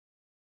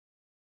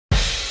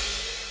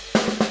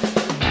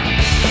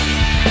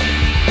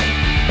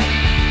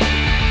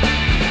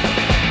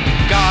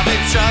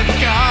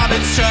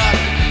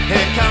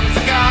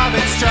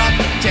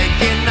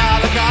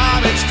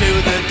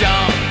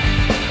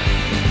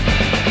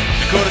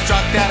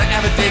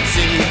ever did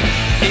see.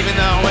 Even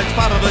though it's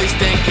probably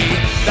stinky,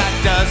 that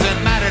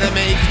doesn't matter to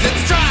me, 'cause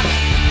it's a truck!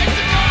 It's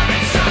a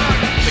garbage truck!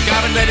 The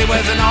garbage lady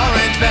wears an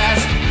orange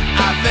vest.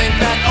 I think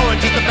that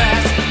orange is the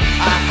best.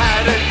 I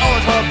had an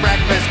orange for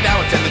breakfast, now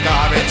it's in the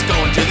garbage,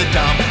 going to the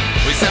dump.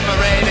 We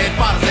separated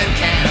bottles and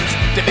cans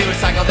to be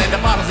recycled into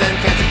bottles and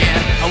cans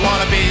again. I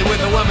wanna be with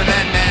the woman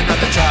and man on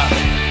the truck.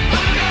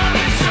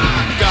 Garbage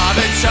truck!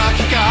 Garbage truck,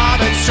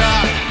 garbage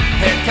truck.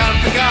 Here comes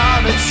the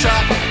garbage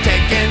truck,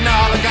 taking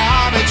all the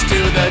garbage to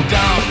the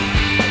dump.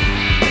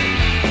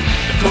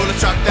 The coolest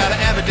truck that I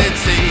ever did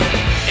see.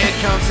 It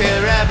comes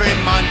here every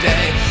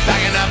Monday,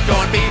 backing up,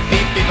 going beep,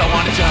 beep, beep, I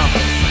wanna jump.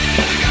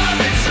 It's the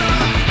garbage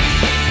truck.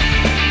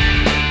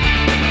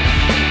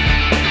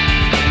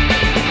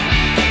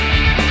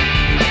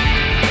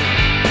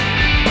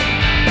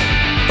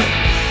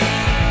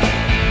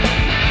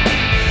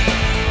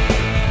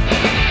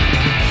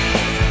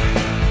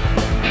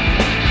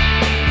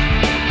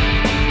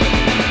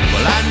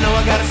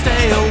 I gotta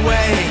stay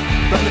away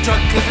from the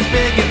truck 'cause it's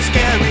big and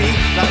scary.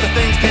 Lots of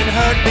things can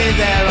hurt me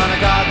there on a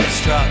garbage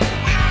truck.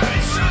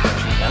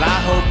 And I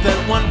hope that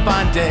one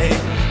fine day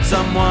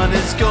someone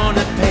is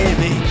gonna pay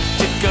me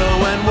to go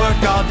and work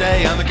all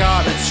day on the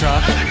garbage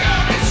truck.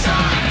 Garbage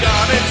truck,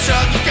 garbage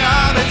truck,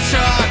 garbage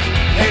truck.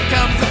 Here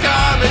comes the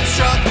garbage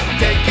truck,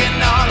 taking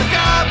all the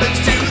garbage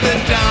to the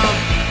dump.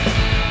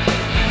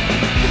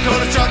 The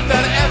coolest truck that